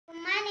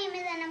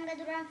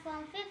Duran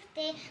from 5th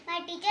A. My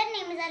teacher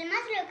name is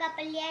Almas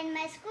Lokapalli and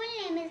my school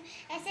name is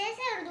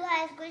SSA Urdu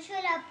High School,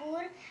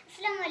 Sholapur.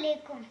 Assalamu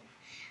alaikum.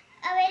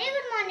 A very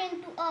good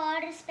morning to all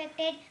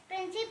respected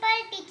principal,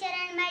 teacher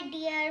and my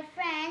dear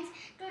friends.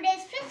 Today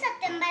is 5th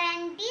September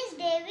and this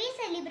day we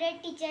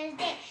celebrate Teachers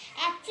Day.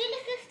 Actually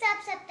 5th of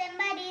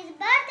September is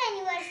birth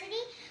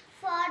anniversary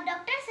for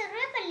Dr.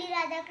 Sarvepalli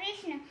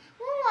Radhakrishnan,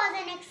 who was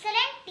an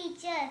excellent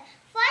teacher,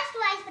 first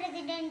Vice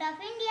President of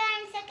India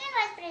and second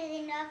Vice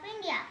President of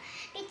India.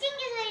 Teaching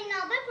is a very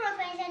noble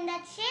profession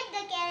that shapes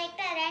the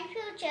character and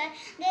future.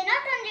 They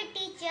not only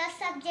teach us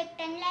subject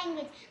and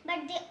language,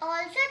 but they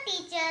also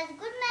teach us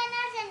good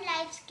manners and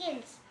life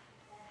skills.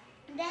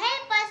 They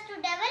help us to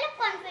develop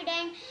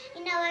confidence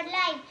in our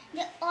life.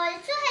 They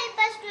also help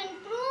us to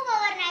improve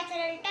our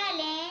natural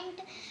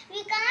talent.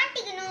 We can't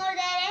ignore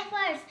their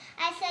efforts.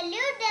 I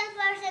salute them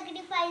for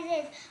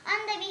sacrifices. On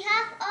the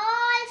behalf of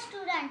all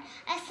students,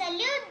 I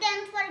salute them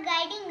for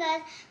guiding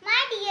us.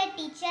 My dear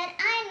teacher,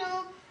 I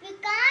know we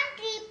can't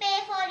repay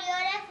for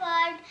your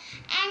effort.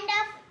 End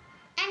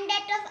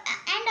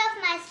of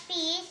my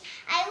speech,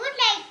 I would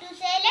like to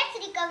say let's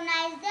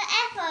recognize the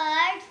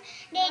efforts,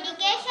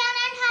 dedication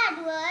and hard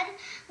work.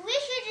 We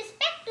should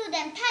respect to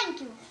them.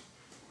 Thank you.